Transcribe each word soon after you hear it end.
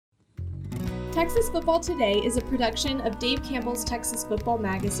Texas Football Today is a production of Dave Campbell's Texas Football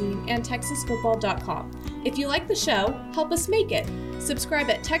Magazine and TexasFootball.com. If you like the show, help us make it. Subscribe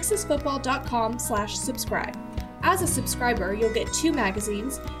at TexasFootball.com/subscribe. As a subscriber, you'll get 2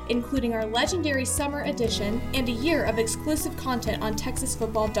 magazines, including our legendary summer edition and a year of exclusive content on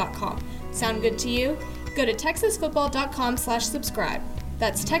TexasFootball.com. Sound good to you? Go to TexasFootball.com/subscribe.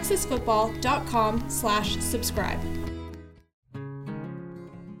 That's TexasFootball.com/subscribe.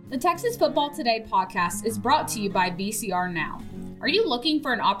 The Texas Football Today podcast is brought to you by VCR Now. Are you looking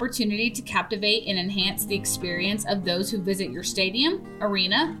for an opportunity to captivate and enhance the experience of those who visit your stadium,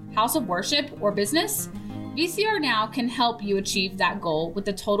 arena, house of worship, or business? VCR Now can help you achieve that goal with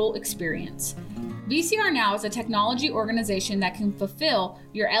the total experience. VCR Now is a technology organization that can fulfill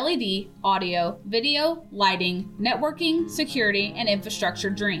your LED, audio, video, lighting, networking, security, and infrastructure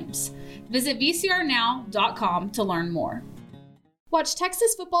dreams. Visit VCRNow.com to learn more. Watch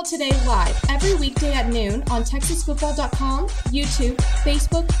Texas Football Today live every weekday at noon on TexasFootball.com, YouTube,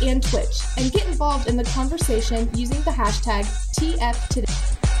 Facebook, and Twitch, and get involved in the conversation using the hashtag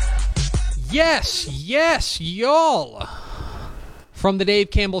TFToday. Yes, y'all. From the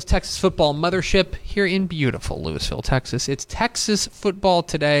Dave Campbell's Texas Football Mothership here in beautiful Lewisville, Texas, it's Texas Football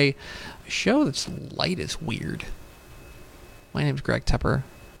Today, a show that's light as weird. My name's Greg Tepper.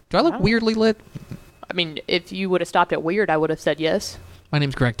 Do I look weirdly lit? I mean, if you would have stopped at weird, I would have said yes. My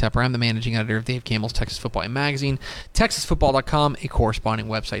name's Greg Tepper. I'm the managing editor of Dave Campbell's Texas Football Magazine, TexasFootball.com, a corresponding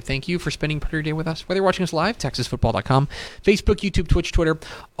website. Thank you for spending part of your day with us. Whether you're watching us live, TexasFootball.com, Facebook, YouTube, Twitch, Twitter,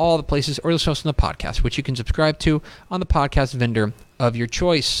 all the places, or listen to us on the podcast, which you can subscribe to on the podcast vendor of your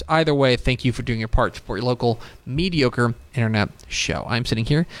choice. Either way, thank you for doing your part to support your local mediocre internet show. I'm sitting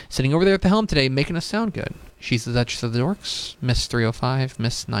over there at the helm today, making us sound good. She's the Duchess of the Dorks, Miss 305,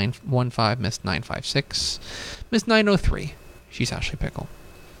 Miss 915, Miss 956, Miss 903. She's Ashley Pickle.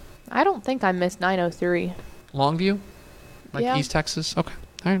 I don't think I missed 903. Longview? Like yeah. East Texas? Okay.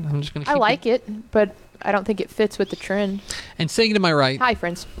 All right, I'm just going to keep I like it, but I don't think it fits with the trend. And sitting to my right... Hi,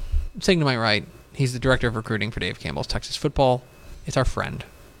 friends. Sitting to my right, he's the director of recruiting for Dave Campbell's Texas Football. It's our friend,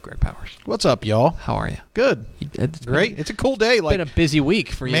 Greg Powers. What's up, y'all? How are you? Good. It's great. It's a cool day. It's been a busy week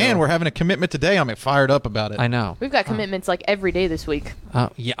for you. Man, we're having a commitment today. I'm fired up about it. I know. We've got commitments like every day this week.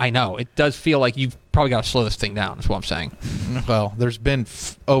 Yeah, I know. It does feel like you've probably got to slow this thing down, is what I'm saying. Well, there's been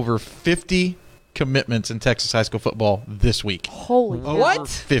over 50 commitments in Texas high school football this week. Holy What?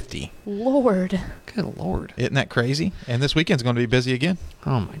 50. Lord. Good Lord. Isn't that crazy? And this weekend's going to be busy again.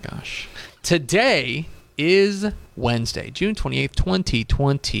 Oh, my gosh. Today is Wednesday, June 28th,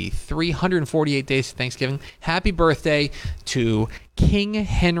 2020. 348 days to Thanksgiving. Happy birthday to King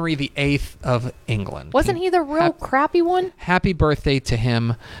Henry VIII of England. Wasn't he the real crappy one? Happy birthday to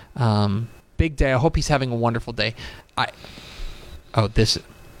him. Big day. I hope he's having a wonderful day. I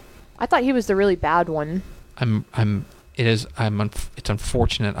thought he was the really bad one. It's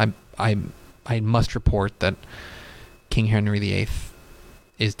unfortunate. I must report that King Henry VIII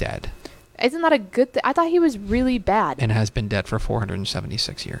is dead. Isn't that a good thing? I thought he was really bad. And has been dead for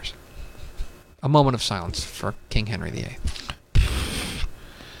 476 years. A moment of silence for King Henry VIII.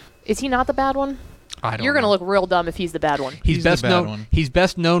 Is he not the bad one? I don't You're going to know. look real dumb if he's the bad one. He's best the bad known. one. He's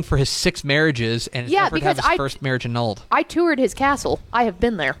best known for his 6 marriages and his effort to have his first marriage annulled. I toured his castle. I have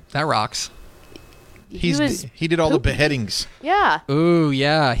been there. That rocks. He did all the beheadings. Yeah. Ooh,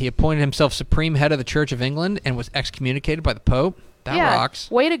 yeah. He appointed himself supreme head of the Church of England and was excommunicated by the Pope. That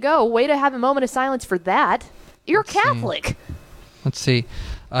rocks. Way to go. Way to have a moment of silence for that. You're Catholic. Let's see.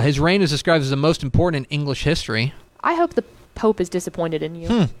 His reign is described as the most important in English history. I hope the Pope is disappointed in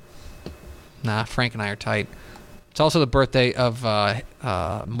you. Nah, Frank and I are tight. It's also the birthday of Mark.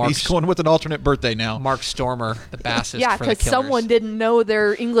 He's going with an alternate birthday now. Mark Stormer, the bassist Yeah, for the Killers. because someone didn't know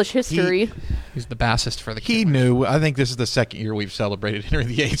their English history. He's the bassist for the Killers. He knew. I think this is the second year we've celebrated Henry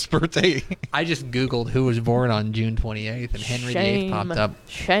VIII's birthday. I just Googled who was born on June 28th, and Henry VIII popped up.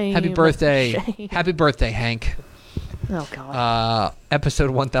 Shame. Happy birthday. Shame. Happy birthday, Hank. Oh, God. Episode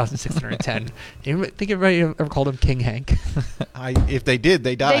 1610. You think everybody ever called him King Hank? If they did,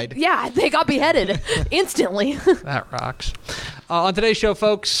 they died. They got beheaded instantly. That rocks. On today's show,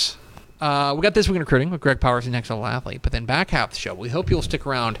 folks, we got This Week in Recruiting with Greg Powers, the next level athlete. But then back half of the show, we hope you'll stick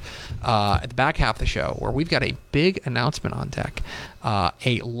around at the back half of the show where we've got a big announcement on deck.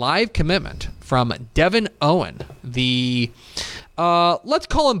 A live commitment from Devon Owen, the, let's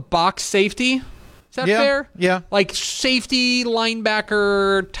call him box safety. Is that fair? Yeah. Like safety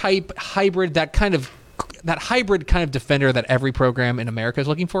linebacker type hybrid, that hybrid kind of defender that every program in America is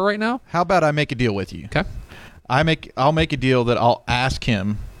looking for right now. How about I make a deal with you? Okay. I'll make a deal that I'll ask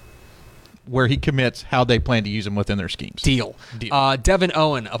him where he commits, how they plan to use him within their schemes. Deal. Devon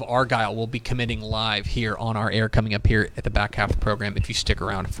Owen of Argyle will be committing live here on our air coming up here at the back half of the program if you stick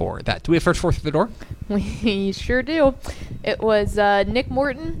around for that. Do we have first four through the door? We sure do. It was Nick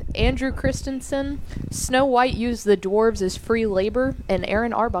Morton, Andrew Christensen, Snow White used the dwarves as free labor, and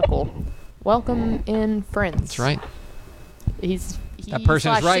Aaron Arbuckle. Welcome in, friends. That's right. That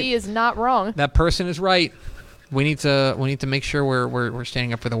person is right. She is not wrong. That person is right. We need to make sure we're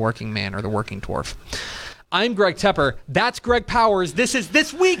standing up for the working man or the working dwarf. I'm Greg Tepper. That's Greg Powers. This is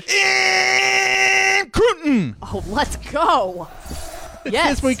This Week in Recruiting. Oh, let's go. Yes.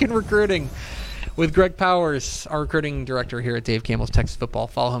 This Week in Recruiting with Greg Powers, our recruiting director here at Dave Campbell's Texas Football.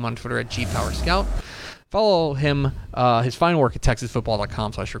 Follow him on Twitter at GPowerScout. Follow him, his fine work at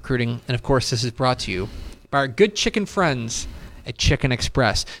TexasFootball.com/recruiting. And, of course, this is brought to you by our good chicken friends at Chicken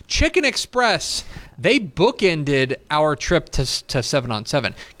Express. Chicken Express, they bookended our trip to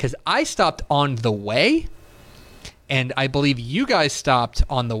 7-on-7 because I stopped on the way, and I believe you guys stopped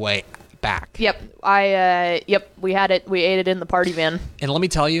on the way back. Yep. We had it. We ate it in the party van. And let me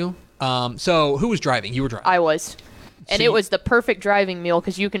tell you, so who was driving? You were driving. I was. And it was the perfect driving meal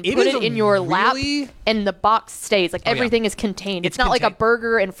because you can put it in your lap and the box stays. Like everything is contained. It's not like a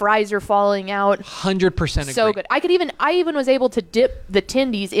burger and fries are falling out. 100% agree. So good. I even was able to dip the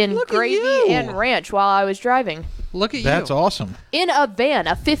tendies in gravy and ranch while I was driving. Look at you. That's awesome. In a van,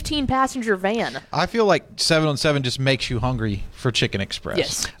 a 15-passenger van. I feel like 7-on-7 just makes you hungry for Chicken Express.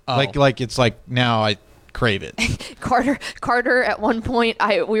 Yes. Like it's like now I crave it. Carter, at one point,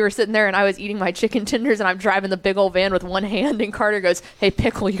 we were sitting there and I was eating my chicken tenders and I'm driving the big old van with one hand and Carter goes, "Hey,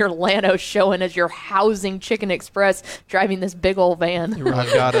 Pickle, your Lano's showing as you're housing Chicken Express driving this big old van."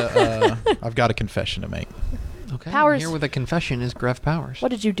 I've got a confession to make. Okay. Powers. Here with a confession is Greg Powers.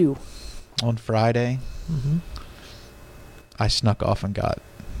 What did you do? On Friday, I snuck off and got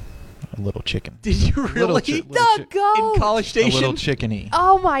a little chicken. Did you really? The goat! In College Station? A little chickeny.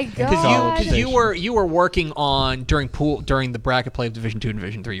 Oh my god! Because you were working on during the bracket play of Division II and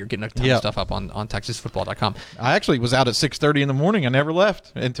Division III. You're getting a ton of stuff up on TexasFootball.com. I actually was out at 6:30 in the morning. I never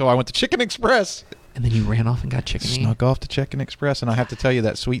left until I went to Chicken Express. And then you ran off and got chickeny. Snuck off to Chicken Express, and I have to tell you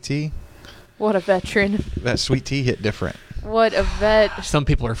that sweet tea. What a veteran! That sweet tea hit different. What a vet! Some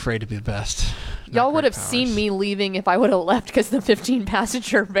people are afraid to be the best. Y'all would have seen me leaving if I would have left because the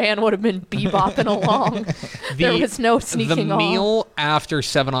 15-passenger van would have been bebopping along. There was no sneaking The off. meal after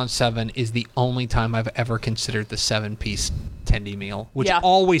 7-on-7 is the only time I've ever considered the 7-piece tendy meal, which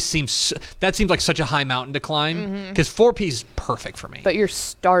always seems like such a high mountain to climb because 4-piece is perfect for me. But you're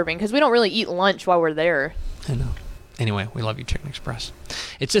starving because we don't really eat lunch while we're there. I know. Anyway, we love you, Chicken Express.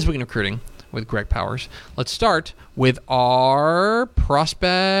 It's This Week in Recruiting with Greg Powers. Let's start with our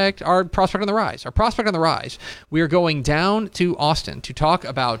prospect on the rise. Our prospect on the rise. We are going down to Austin to talk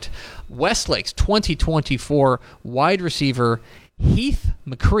about Westlake's 2024 wide receiver Heath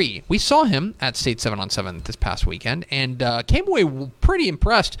McCree. We saw him at State 7-on-7 this past weekend and came away pretty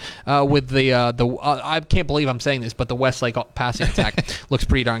impressed with the I can't believe I'm saying this, but the Westlake passing attack looks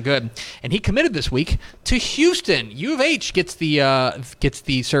pretty darn good. And he committed this week to Houston. U of H gets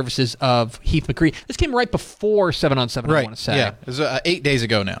the services of Heath McCree. This came right before 7-on-7, right. I want to say. Yeah, it was 8 days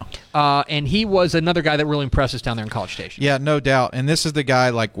ago now. And he was another guy that really impressed us down there in College Station. Yeah, no doubt. And this is the guy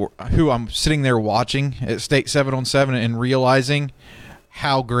who I'm sitting there watching at State 7-on-7 and realizing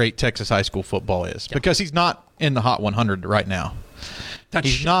how great Texas high school football is because he's not in the Hot 100 right now.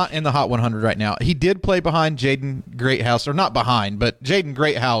 He's not in the Hot 100 right now. He did play behind Jaden Greathouse, or not behind, but Jaden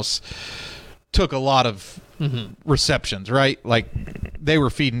Greathouse took a lot of receptions, right? Like they were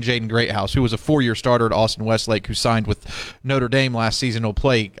feeding Jaden Greathouse, who was a 4-year starter at Austin Westlake, who signed with Notre Dame last season. He'll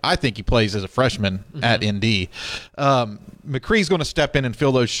play. I think he plays as a freshman at ND. McCree's going to step in and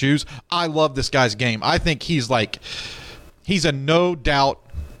fill those shoes. I love this guy's game. I think he's a no doubt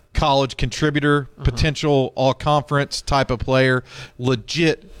college contributor, potential all-conference type of player,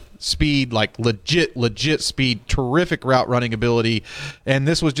 legit speed, legit speed, terrific route running ability. And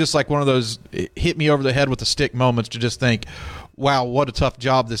this was just like one of those hit me over the head with a stick moments to just think, wow, what a tough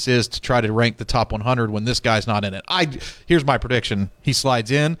job this is to try to rank the top 100 when this guy's not in it. Here's my prediction. He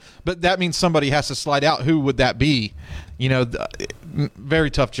slides in, but that means somebody has to slide out. Who would that be?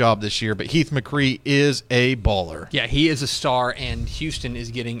 Very tough job this year, but Heath McCree is a baller. Yeah, he is a star, and Houston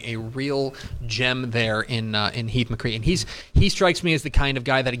is getting a real gem there in Heath McCree. And he strikes me as the kind of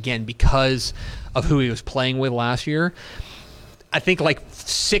guy that, again, because of who he was playing with last year, I think like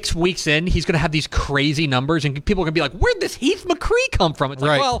 6 weeks in, he's going to have these crazy numbers, and people are going to be like, where'd this Heath McCree come from? It's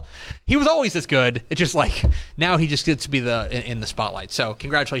like, well, he was always this good. It's just like now he just gets to be in the spotlight. So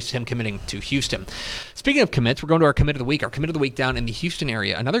congratulations to him committing to Houston. Speaking of commits, we're going to our commit of the week. Our commit of the week down in the Houston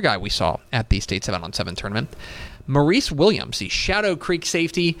area. Another guy we saw at the State 7-on-7 tournament, Maurice Williams, the Shadow Creek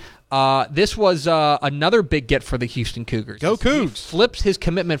safety. This was another big get for the Houston Cougars. Go Cougs! He flips his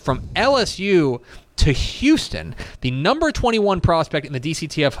commitment from LSU to Houston, the number 21 prospect in the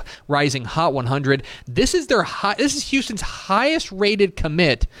DCTF Rising Hot 100. This is Houston's highest rated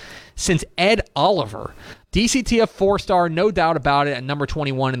commit since Ed Oliver. DCTF 4-star, no doubt about it, at number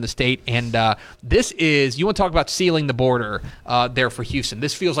 21 in the state. And this is, you want to talk about sealing the border there for Houston.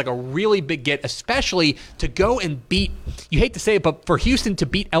 This feels like a really big get, especially to go and beat, you hate to say it, but for Houston to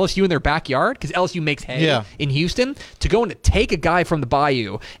beat LSU in their backyard, because LSU makes hay in Houston, to go and to take a guy from the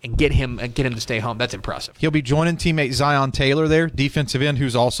Bayou and get him to stay home, that's impressive. He'll be joining teammate Zion Taylor there, defensive end,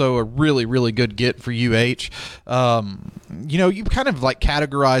 who's also a really, really good get for UH. You kind of like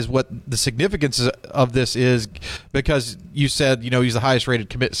categorize what the significance of this is, because you said, he's the highest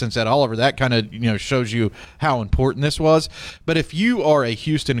rated commit since Ed Oliver. That kind of, shows you how important this was. But if you are a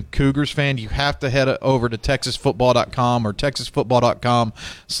Houston Cougars fan, you have to head over to texasfootball.com or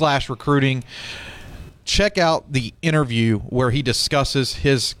texasfootball.com/recruiting. Check out the interview where he discusses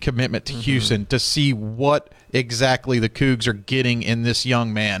his commitment to Houston to see what exactly the Cougs are getting in this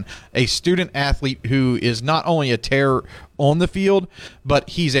young man. A student athlete who is not only a terror on the field, but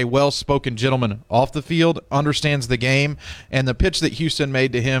he's a well-spoken gentleman off the field, understands the game, and the pitch that Houston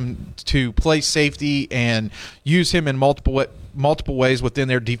made to him to play safety and use him in multiple ways within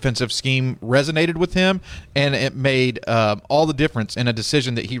their defensive scheme resonated with him, and it made all the difference in a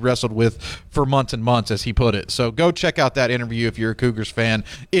decision that he wrestled with for months and months, as he put it. So go check out that interview if you're a Cougars fan.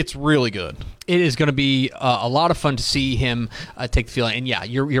 It's really good. It is going to be a lot of fun to see him take the field. And yeah,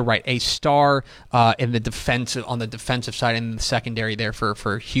 you're right. A star on the defensive side and the secondary there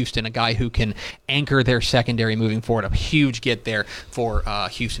for Houston, a guy who can anchor their secondary moving forward. A huge get there for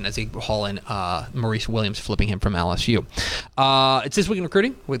Houston as they haul in Maurice Williams, flipping him from LSU. It's This Week in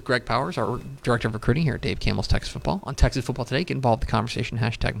Recruiting with Greg Powers, our Director of Recruiting here at Dave Campbell's Texas Football. On Texas Football Today, get involved in the conversation,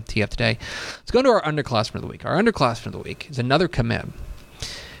 hashtag TF Today. Let's go into our underclassmen of the week. Our underclassmen of the week is another commit.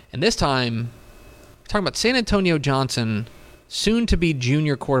 And this time, we're talking about San Antonio Johnson, soon-to-be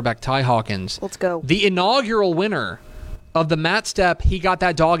junior quarterback Ty Hawkins. Let's go. The inaugural winner of the Matt Stepp He Got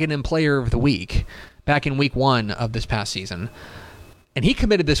That Dog in Him Player of the Week back in week 1 of this past season. And he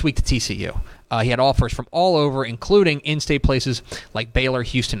committed this week to TCU. He had offers from all over, including in-state places like Baylor,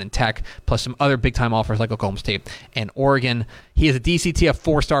 Houston, and Tech, plus some other big-time offers like Oklahoma State and Oregon. He is a DCTF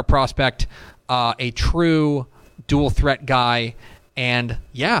 4-star prospect, a true dual-threat guy. And,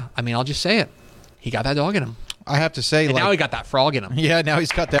 yeah, I'll just say it. He got that dog in him. I have to say, and now he got that frog in him. Yeah, now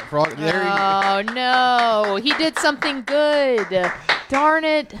he's got that frog. There no. He did something good. Darn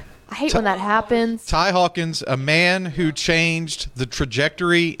it. I hate when that happens. Ty Hawkins, a man who changed the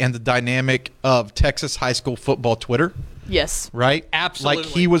trajectory and the dynamic of Texas high school football Twitter. Yes. Right? Absolutely.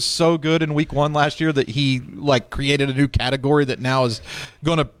 Like, he was so good in week 1 last year that he created a new category that now is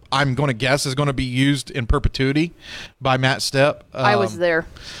I'm going to guess is going to be used in perpetuity by Matt Stepp. I was there.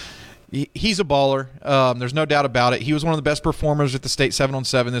 He's a baller. There's no doubt about it. He was one of the best performers at the State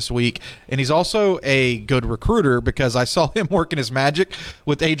 7-on-7 this week, and he's also a good recruiter because I saw him working his magic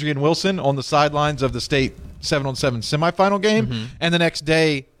with Adrian Wilson on the sidelines of the State 7-on-7 semifinal game, and the next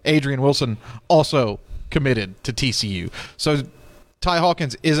day, Adrian Wilson also committed to TCU. So Ty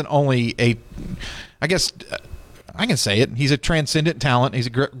Hawkins isn't only I can say it. He's a transcendent talent. He's a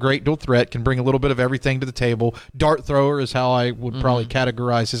great dual threat, can bring a little bit of everything to the table. Dart thrower is how I would probably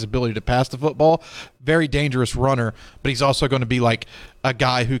categorize his ability to pass the football. Very dangerous runner, but he's also going to be like a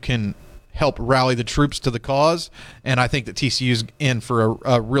guy who can help rally the troops to the cause, and I think that TCU's in for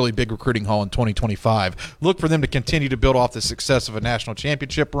a really big recruiting haul in 2025. Look for them to continue to build off the success of a national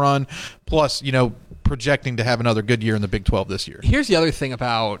championship run, plus, projecting to have another good year in the Big 12 this year. Here's the other thing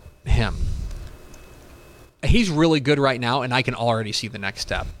about him. He's really good right now, and I can already see the next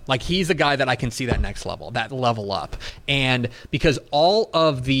step. Like, he's the guy that I can see that next level, that level up. And because all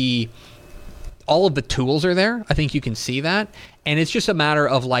of the tools are there, I think you can see that. And it's just a matter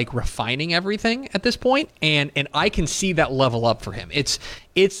of refining everything at this point. And I can see that level up for him.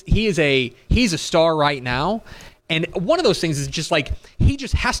 He's a star right now. And one of those things is just he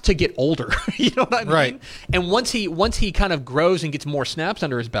just has to get older. You know what I mean? Right. And once he kind of grows and gets more snaps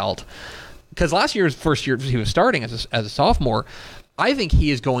under his belt, because last year's first year he was starting as a sophomore, I think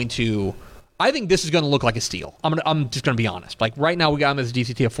he is going to I think this is going to look like a steal. I'm just going to be honest. Like right now, we got him as a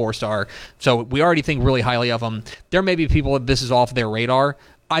DCT, a 4-star, so we already think really highly of him. There may be people that this is off their radar.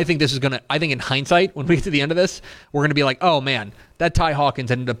 I think this is going to. I think in hindsight, when we get to the end of this, we're going to be like, oh man, that Ty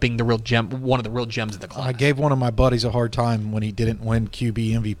Hawkins ended up being the real gem, one of the real gems of the class. I gave one of my buddies a hard time when he didn't win QB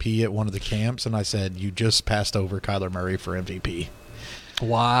MVP at one of the camps, and I said, "You just passed over Kyler Murray for MVP."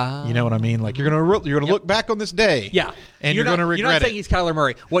 Wow. You know what I mean? Like you're gonna look back on this day, yeah, and you're gonna regret it. You're not saying he's Kyler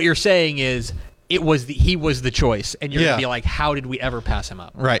Murray. What you're saying is he was the choice, and you're gonna be like, how did we ever pass him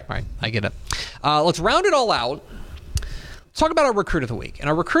up? Right. I get it. Let's round it all out. Let's talk about our recruit of the week. And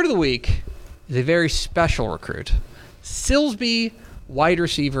our recruit of the week is a very special recruit. Silsbee wide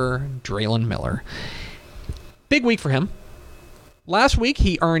receiver Draylon Miller. Big week for him. Last week,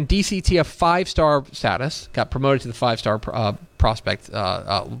 he earned DCTF 5-star status, got promoted to the 5-star prospect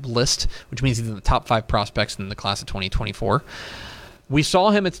list, which means he's in the top 5 prospects in the class of 2024. We saw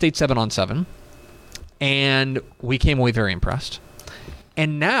him at State 7-on-7, and we came away very impressed.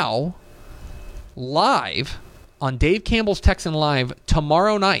 And now, live on Dave Campbell's Texan Live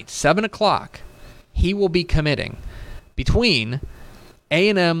tomorrow night, 7 o'clock, he will be committing between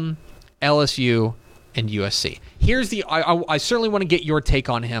A&M, LSU, and USC. Here's the... I certainly want to get your take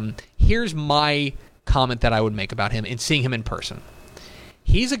on him. Here's my comment that I would make about him and seeing him in person.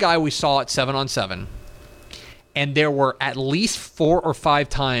 He's a guy we saw at 7-on-7, and there were at least 4 or 5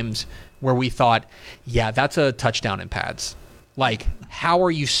 times where we thought, yeah, that's a touchdown in pads. Like, how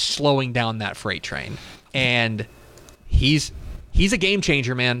are you slowing down that freight train? And he's a game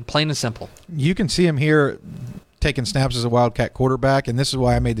changer, man, plain and simple. You can see him here taking snaps as a Wildcat quarterback, and this is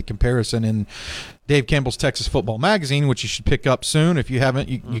why I made the comparison in Dave Campbell's Texas Football Magazine, which you should pick up soon. If you haven't,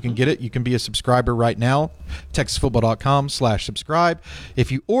 you can get it. You can be a subscriber right now, texasfootball.com/subscribe. If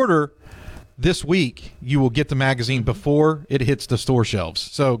you order this week, you will get the magazine before it hits the store shelves.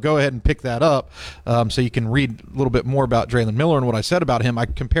 So go ahead and pick that up so you can read a little bit more about Draylon Miller and what I said about him. I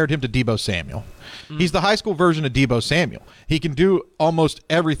compared him to Deebo Samuel. He's the high school version of Deebo Samuel. He can do almost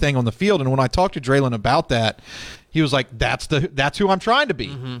everything on the field. And when I talked to Draylon about that, he was like, that's who I'm trying to be.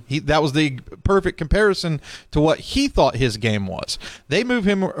 That was the perfect comparison to what he thought his game was. They move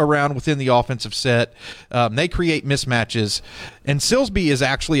him around within the offensive set. They create mismatches. And Silsbee is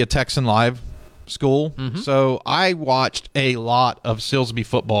actually a Texan Live school. So I watched a lot of Silsbee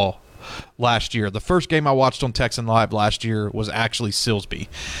football last year. The first game I watched on Texan Live last year was actually Silsbee.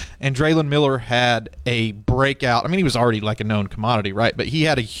 And Draylon Miller had a breakout. I mean, he was already like a known commodity, right? But he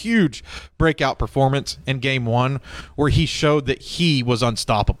had a huge breakout performance in game 1 where he showed that he was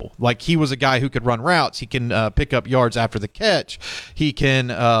unstoppable. Like, he was a guy who could run routes. He can pick up yards after the catch. He can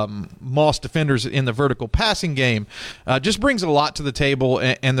moss defenders in the vertical passing game. Just brings a lot to the table,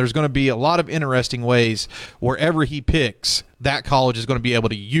 and there's going to be a lot of interesting ways wherever he picks, that college is going to be able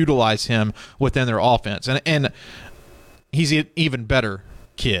to utilize him within their offense. And he's an even better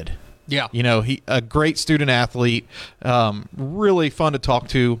kid. Yeah. You know, he a great student athlete, really fun to talk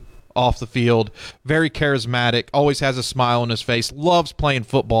to off the field, very charismatic, always has a smile on his face, loves playing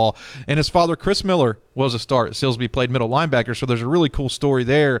football. And his father, Chris Miller, was a star at Silsbee, played middle linebacker. So there's a really cool story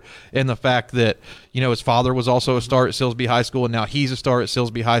there in the fact that, you know, his father was also a star at Silsbee High School, and now he's a star at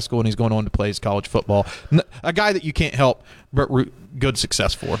Silsbee High School, and he's going on to play his college football. A guy that you can't help but root good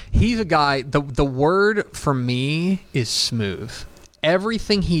success for. He's a guy, the word for me is smooth.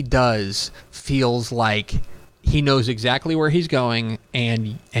 Everything he does feels like he knows exactly where he's going,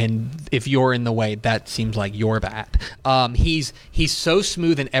 and if you're in the way, that seems like you're bad. He's so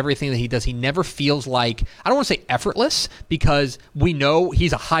smooth in everything that he does. He never feels like, I don't want to say effortless, because we know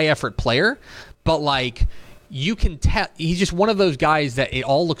he's a high effort player, but like, you can tell he's just one of those guys that it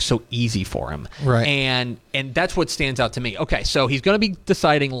all looks so easy for him. Right. And that's what stands out to me. Okay, so he's going to be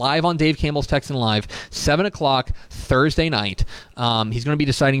deciding live on Dave Campbell's Texan Live, 7 o'clock Thursday night. He's going to be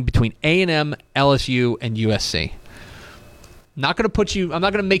deciding between A&M, LSU, and USC. I'm not going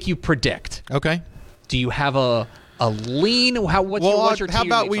to make you predict. Okay. Do you have a lean? What's your how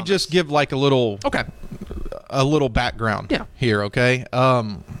about we just give like a little background here, okay?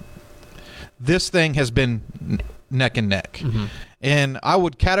 This thing has been neck and neck. And I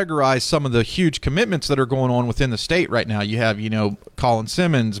would categorize some of the huge commitments that are going on within the state right now. You have, Colin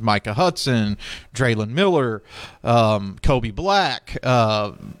Simmons, Micah Hudson, Draylon Miller, Kobe Black.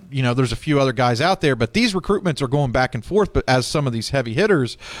 There's a few other guys out there, but these recruitments are going back and forth. But as some of these heavy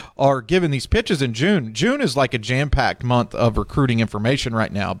hitters are given these pitches in June is like a jam-packed month of recruiting information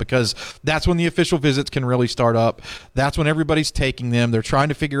right now, because that's when the official visits can really start up. That's when everybody's taking them. They're trying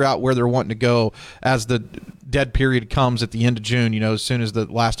to figure out where they're wanting to go as the dead period comes at the end of June. soon, as soon as the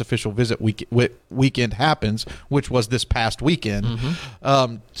last official visit weekend happens, which was this past weekend,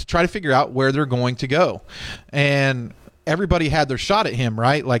 to try to figure out where they're going to go. And everybody had their shot at him,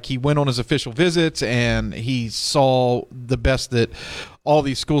 right? Like, he went on his official visits and he saw the best that all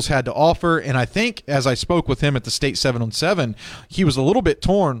these schools had to offer. And I think as I spoke with him at the State 7-on-7, he was a little bit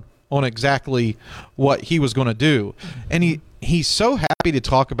torn on exactly what he was going to do. And he's so happy to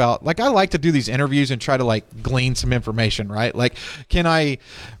talk about, like, I like to do these interviews and try to, like, glean some information, right? Like, can I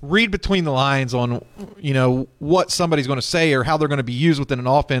read between the lines on, what somebody's going to say or how they're going to be used within an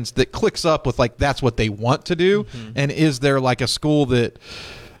offense that clicks up with, like, that's what they want to do? And is there, like, a school that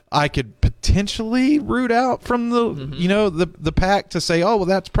I could potentially root out from the, the pack to say, oh, well,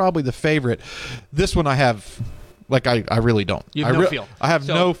 that's probably the favorite. This one I have... Like, I really don't. You have no feel. I have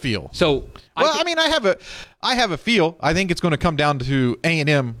no feel. So, I have a feel. I think it's going to come down to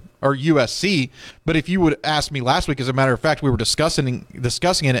A&M or USC. But if you would ask me last week, as a matter of fact, we were discussing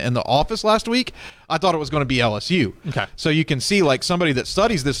it in the office last week, I thought it was going to be LSU. Okay. So you can see, like, somebody that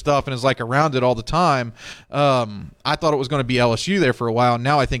studies this stuff and is, like, around it all the time, I thought it was going to be LSU there for a while.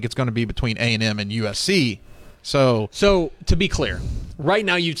 Now I think it's going to be between A&M and USC. So to be clear, right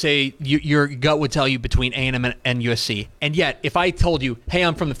now you'd say your gut would tell you between A&M and USC. And yet, if I told you, hey,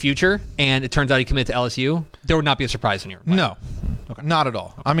 I'm from the future, and it turns out you commit to LSU, there would not be a surprise in your mind. No. Okay. Not at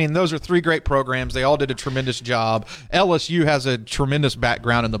all. I mean, those are three great programs. They all did a tremendous job. LSU has a tremendous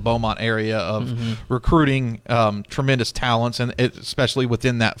background in the Beaumont area of recruiting tremendous talents, and especially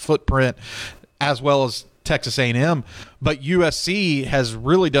within that footprint, as well as Texas A&M, but USC has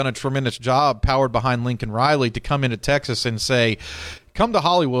really done a tremendous job, powered behind Lincoln Riley, to come into Texas and say, come to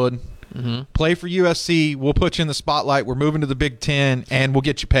Hollywood, play for USC, we'll put you in the spotlight, we're moving to the Big Ten, and we'll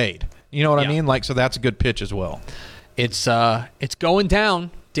get you paid. You know what I mean? Like, so that's a good pitch as well. It's going down.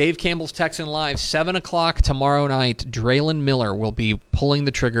 Dave Campbell's Texan Live, 7 o'clock tomorrow night. Draylon Miller will be pulling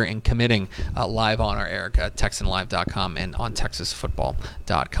the trigger and committing live on our air at TexanLive.com and on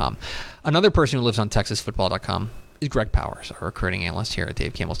TexasFootball.com. Another person who lives on TexasFootball.com is Greg Powers, our recruiting analyst here at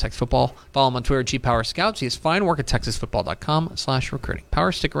Dave Campbell's Texas Football. Follow him on Twitter, GPowersScouts. He has fine work at TexasFootball.com/recruiting.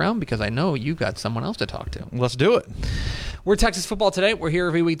 Powers, stick around because I know you got someone else to talk to. Let's do it. We're Texas Football Today. We're here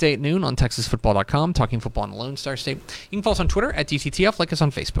every weekday at noon on TexasFootball.com, talking football in the Lone Star State. You can follow us on Twitter at DCTF, like us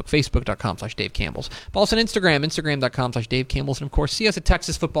on Facebook, Facebook.com/Dave Campbell's. Follow us on Instagram, Instagram.com/Dave Campbell's. And, of course, see us at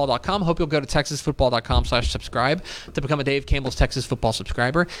TexasFootball.com. Hope you'll go to TexasFootball.com/subscribe to become a Dave Campbell's Texas Football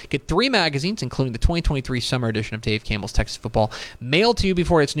subscriber. Get 3 magazines, including the 2023 summer edition of Dave Campbell's Texas Football, mailed to you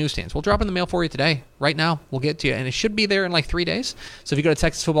before its newsstands. We'll drop in the mail for you today, right now. We'll get to you, and it should be there in like 3 days. So if you go to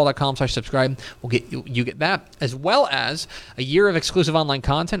TexasFootball.com/subscribe, we'll get you get that, as well as a year of exclusive online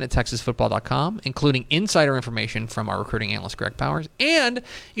content at TexasFootball.com, including insider information from our recruiting analyst, Greg Powers, and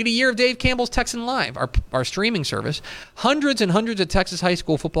you get a year of Dave Campbell's Texan Live, our streaming service. Hundreds and hundreds of Texas high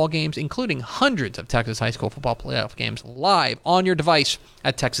school football games, including hundreds of Texas high school football playoff games, live on your device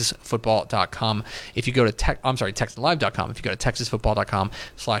at TexasFootball.com. If you go to TexasLive.com. If you go to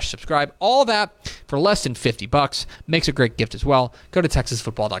TexasFootball.com/subscribe, all that for less than $50 makes a great gift as well. Go to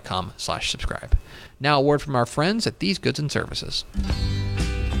TexasFootball.com/subscribe. Now a word from our friends at These Goods and Services.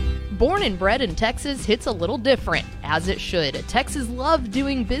 Born and bred in Texas hits a little different, as it should. Texans love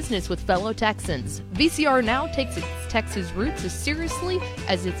doing business with fellow Texans. VCR Now takes its Texas roots as seriously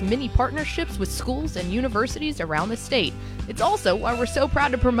as its many partnerships with schools and universities around the state. It's also why we're so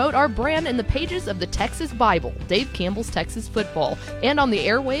proud to promote our brand in the pages of the Texas Bible, Dave Campbell's Texas Football, and on the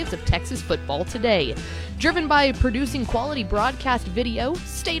airwaves of Texas Football Today. Driven by producing quality broadcast video,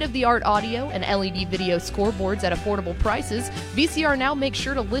 state-of-the-art audio, and LED video scoreboards at affordable prices, VCR Now makes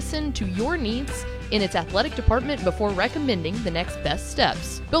sure to listen to your needs in its athletic department before recommending the next best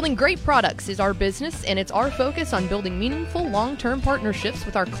steps. Building great products is our business, and it's our focus on building meaningful, long-term partnerships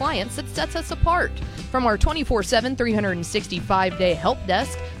with our clients that sets us apart. From our 24/7, 365-day help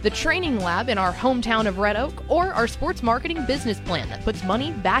desk, the training lab in our hometown of Red Oak, or our sports marketing business plan that puts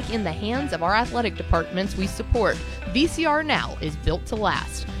money back in the hands of our athletic departments we support, VCR Now is built to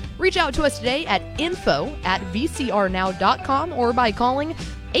last. Reach out to us today at info@vcrnow.com or by calling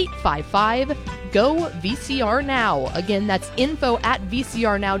 855-GO-VCR-NOW. Again, that's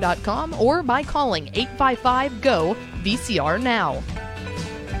info@vcrnow.com or by calling 855-GO-VCR-NOW.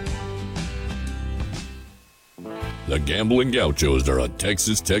 The Gambling Gauchos are a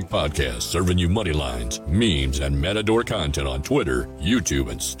Texas Tech podcast serving you money lines, memes, and Matador content on Twitter, YouTube,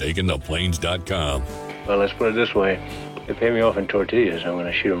 and StakingThePlains.com. Well, let's put it this way. They pay me off in tortillas, I'm going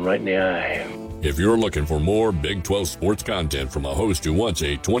to shoot them right in the eye. If you're looking for more Big 12 sports content from a host who wants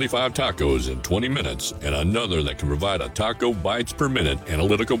a 25 tacos in 20 minutes and another that can provide a taco bites per minute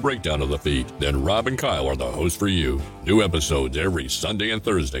analytical breakdown of the feed, then Rob and Kyle are the hosts for you. New episodes every Sunday and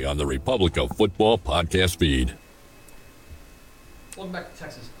Thursday on the Republic of Football podcast feed. Welcome back to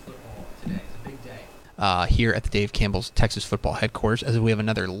Texas Football today. It's a big day. Here at the Dave Campbell's Texas Football headquarters, as we have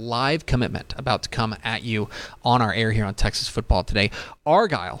another live commitment about to come at you on our air here on Texas Football today.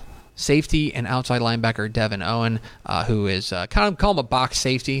 Argyle safety and outside linebacker Devon Owen, who is call him a box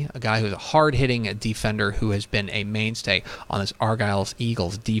safety, a guy who's a hard-hitting defender who has been a mainstay on this Argyle's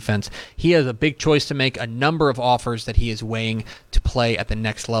Eagles defense. He has a big choice to make, a number of offers that he is weighing to play at the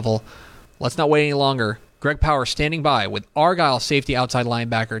next level. Let's not wait any longer. Greg Power standing by with Argyle safety outside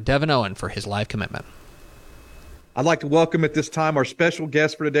linebacker Devon Owen for his live commitment. I'd like to welcome at this time our special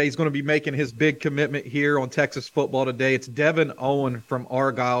guest for today. He's going to be making his big commitment here on Texas Football today. It's Devon Owen from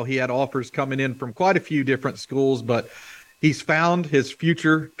Argyle. He had offers coming in from quite a few different schools, but he's found his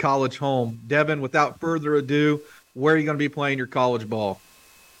future college home. Devon, without further ado, where are you going to be playing your college ball?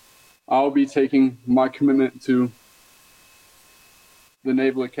 I'll be taking my commitment to the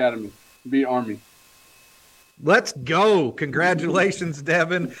Naval Academy, be Army. Let's go. Congratulations,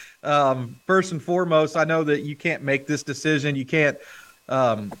 Devon. First and foremost, I know that you can't make this decision. You can't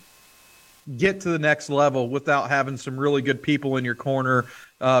get to the next level without having some really good people in your corner.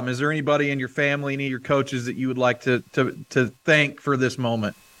 Is there anybody in your family, any of your coaches that you would like to thank for this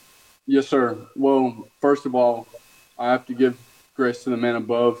moment? Yes, sir. Well, first of all, I have to give grace to the man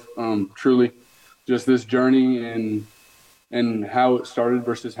above. Truly, just this journey and how it started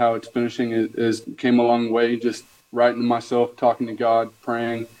versus how it's finishing is came a long way. Just writing to myself, talking to God,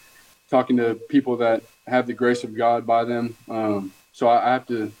 praying, talking to people that have the grace of God by them. So I have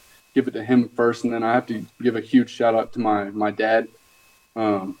to give it to him first, and then I have to give a huge shout out to my dad.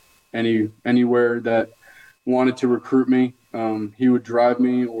 Anywhere that wanted to recruit me, he would drive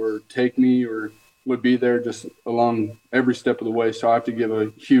me or take me or would be there just along every step of the way. So I have to give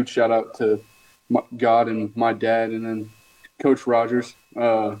a huge shout out to God and my dad, and then Coach Rogers,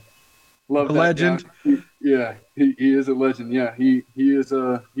 love that legend. Yeah, he is a legend. Yeah, he's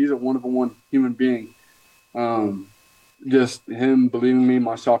a one of a one human being. Just him believing me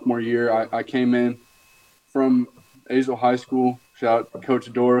my sophomore year. I came in from Argyle High School. Shout out to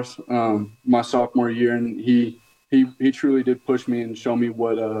Coach Doris, my sophomore year, and he truly did push me and show me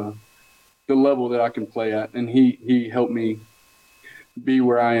what the level that I can play at, and he helped me be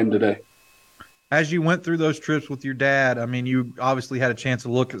where I am today. As you went through those trips with your dad, I mean, you obviously had a chance to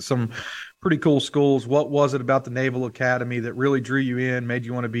look at some pretty cool schools. What was it about the Naval Academy that really drew you in, made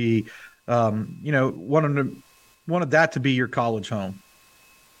you want to be, wanted that to be your college home?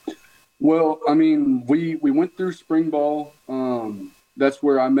 Well, I mean, we went through spring ball. That's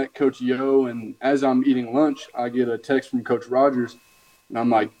where I met Coach Yo, and as I'm eating lunch, I get a text from Coach Rogers, and I'm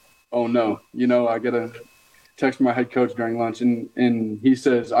like, oh no, I got to text my head coach during lunch, and he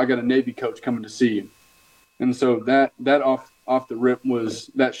says, I got a Navy coach coming to see you. And so that off the rip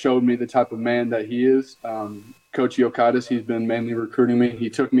that showed me the type of man that he is. Coach Yokitis, he's been mainly recruiting me.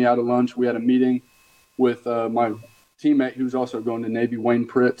 He took me out to lunch. We had a meeting with my teammate who's also going to Navy, Wayne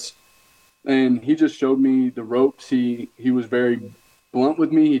Pritz, and he just showed me the ropes. He was very blunt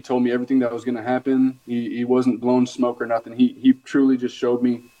with me. He told me everything that was going to happen. He wasn't blowing smoke or nothing. He truly just showed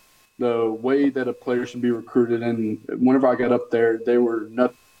me the way that a player should be recruited. And whenever I got up there, they were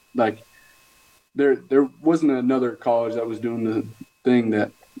not like there wasn't another college that was doing the thing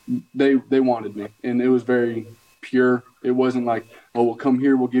that they wanted me. And it was very pure. It wasn't like, oh, well, come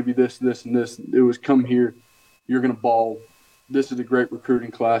here, we'll give you this, this, and this. It was, come here, you're going to ball. This is a great recruiting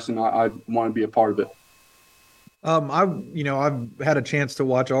class, and I want to be a part of it. I've had a chance to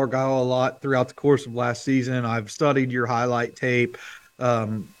watch Argyle a lot throughout the course of last season. I've studied your highlight tape.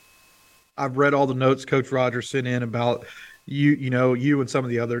 I've read all the notes Coach Rogers sent in about you and some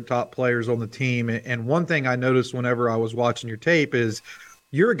of the other top players on the team. And one thing I noticed whenever I was watching your tape is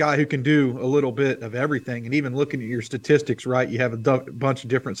you're a guy who can do a little bit of everything. And even looking at your statistics, right, you have a bunch of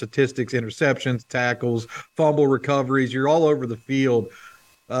different statistics, interceptions, tackles, fumble recoveries. You're all over the field.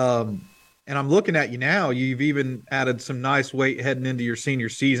 And I'm looking at you now. You've even added some nice weight heading into your senior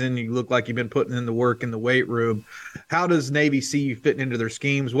season. You look like you've been putting in the work in the weight room. How does Navy see you fitting into their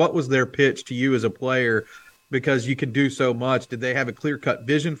schemes? What was their pitch to you as a player? Because you can do so much. Did they have a clear-cut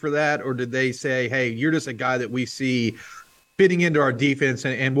vision for that? Or did they say, hey, you're just a guy that we see fitting into our defense,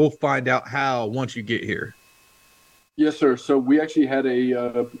 and we'll find out how once you get here? Yes, sir. So we actually had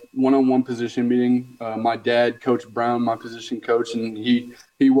a one-on-one position meeting. My dad, Coach Brown, my position coach, and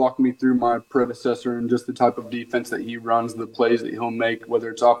he walked me through my predecessor and just the type of defense that he runs, the plays that he'll make, whether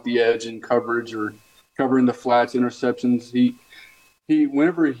it's off the edge in coverage or covering the flats, interceptions. He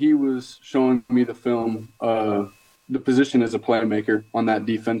whenever he was showing me the film, the position is a playmaker on that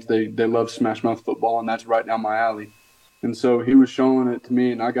defense. They love smash mouth football, and that's right down my alley. And so he was showing it to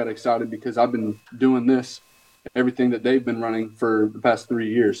me, and I got excited because I've been doing everything that they've been running for the past 3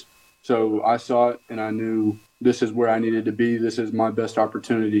 years. So I saw it and I knew this is where I needed to be. This is my best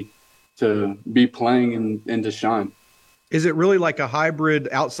opportunity to be playing and to shine. Is it really like a hybrid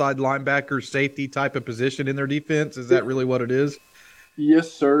outside linebacker safety type of position in their defense? Is that really what it is?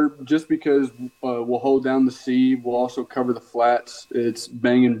 Yes, sir. Just because we'll hold down the C, we'll also cover the flats. It's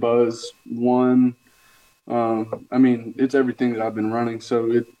bang and buzz one. It's everything that I've been running.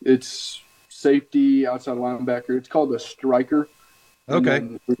 So it's safety, outside linebacker. It's called a striker.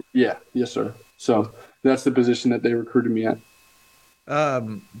 Okay. Yes, sir. So that's the position that they recruited me at.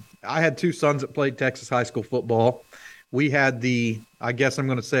 I had two sons that played Texas high school football. We had the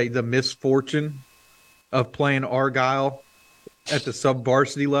misfortune of playing Argyle at the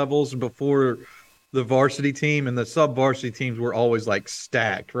sub-varsity levels before the varsity team, and the sub-varsity teams were always like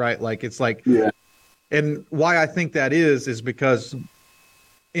stacked, right? Like it's like, yeah. And why I think that is because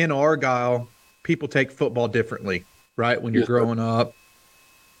in Argyle, people take football differently, right? When you're growing up.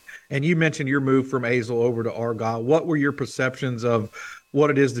 And you mentioned your move from Azle over to Argyle. What were your perceptions of what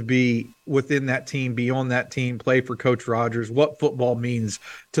it is to be within that team, be on that team, play for Coach Rogers, what football means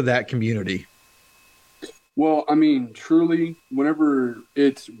to that community? Well, truly, whenever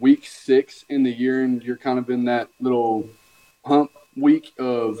it's week 6 in the year and you're kind of in that little hump week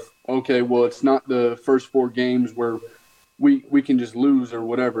of, okay, well, it's not the first 4 games where we can just lose or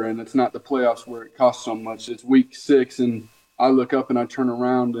whatever, and it's not the playoffs where it costs so much. It's week 6, and I look up and I turn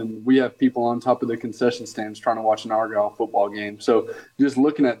around, and we have people on top of the concession stands trying to watch an Argyle football game. So just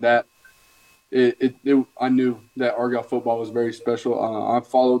looking at that, I knew that Argyle football was very special. I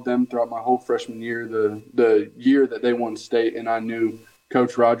followed them throughout my whole freshman year, the year that they won state, and I knew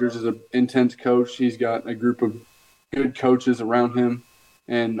Coach Rogers is an intense coach. He's got a group of good coaches around him,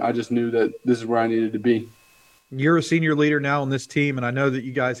 and I just knew that this is where I needed to be. You're a senior leader now on this team, and I know that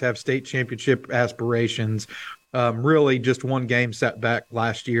you guys have state championship aspirations. Really just one game setback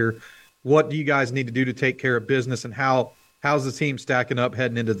last year. What do you guys need to do to take care of business, and how's the team stacking up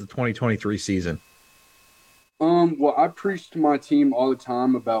heading into the 2023 season? Well, I preach to my team all the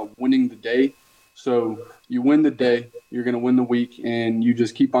time about winning the day. So you win the day, you're going to win the week, and you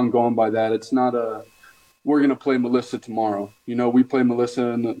just keep on going by that. It's not we're going to play Melissa tomorrow. We play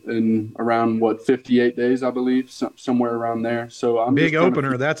Melissa in around 58 days, I believe, somewhere around there. So I'm big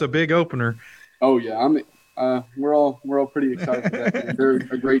opener. That's a big opener. Oh yeah, we're all pretty excited for that. They're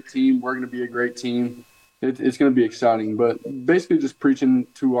a great team. We're going to be a great team. It's going to be exciting. But basically, just preaching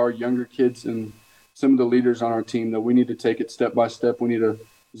to our younger kids and some of the leaders on our team that we need to take it step by step. We need to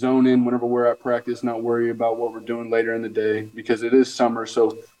zone in whenever we're at practice, not worry about what we're doing later in the day, because it is summer,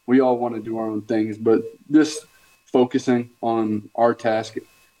 so we all want to do our own things, but just focusing on our task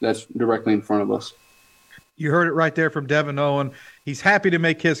that's directly in front of us. You heard it right there from Devon Owen. He's happy to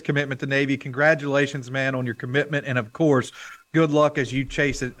make his commitment to Navy. Congratulations, man, on your commitment, and of course, good luck as you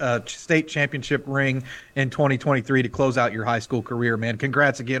chase a state championship ring in 2023 to close out your high school career, man.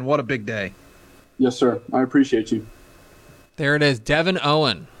 Congrats again. What a big day. Yes, sir. I appreciate you. There it is, Devon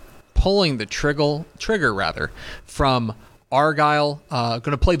Owen pulling the trigger from Argyle, going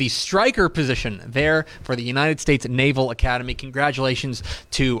to play the striker position there for the United States Naval Academy. Congratulations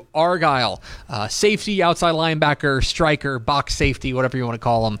to Argyle. Safety, outside linebacker, striker, box safety, whatever you want to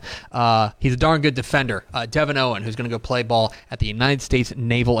call him. He's a darn good defender. Devon Owen, who's going to go play ball at the United States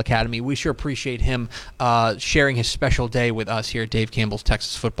Naval Academy. We sure appreciate him sharing his special day with us here at Dave Campbell's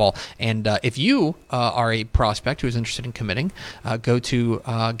Texas Football. And if you are a prospect who is interested in committing, go to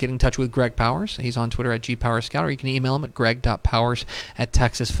get in touch with Greg Powers. He's on Twitter at GPowersScout, or you can email him at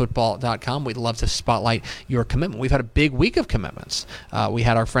greg.powers@texasfootball.com. We'd love to spotlight your commitment. We've had a big week of commitments. We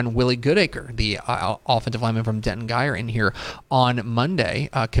had our friend Willie Goodacre, the offensive lineman from Denton Guyer, in here on Monday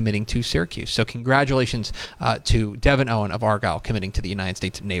committing to Syracuse. So congratulations to Devon Owen of Argyle committing to the United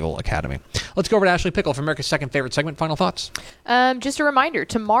States Naval Academy. Let's go over to Ashley Pickle for America's second favorite segment. Final thoughts? Just a reminder,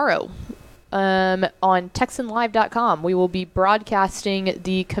 tomorrow on TexanLive.com, we will be broadcasting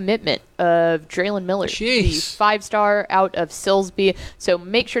the commitment of Draylon Miller, the 5-star out of Silsbee. So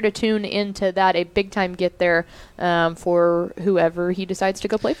make sure to tune into that. A big-time get there for whoever he decides to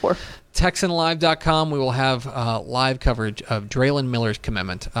go play for. TexanLive.com. We will have live coverage of Draylon Miller's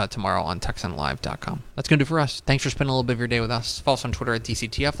commitment tomorrow on TexanLive.com. That's going to do for us. Thanks for spending a little bit of your day with us. Follow us on Twitter at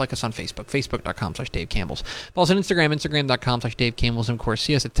DCTF. Like us on Facebook, Facebook.com/Dave Campbell's. Follow us on Instagram, Instagram.com/Dave Campbell's. And, of course,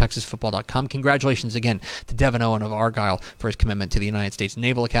 see us at TexasFootball.com. Congratulations again to Devon Owen of Argyle for his commitment to the United States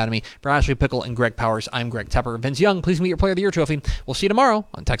Naval Academy. For Ashley Pickle and Greg Powers, I'm Greg Tepper. Vince Young, please meet your Player of the Year trophy. We'll see you tomorrow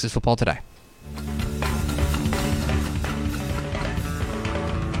on Texas Football Today.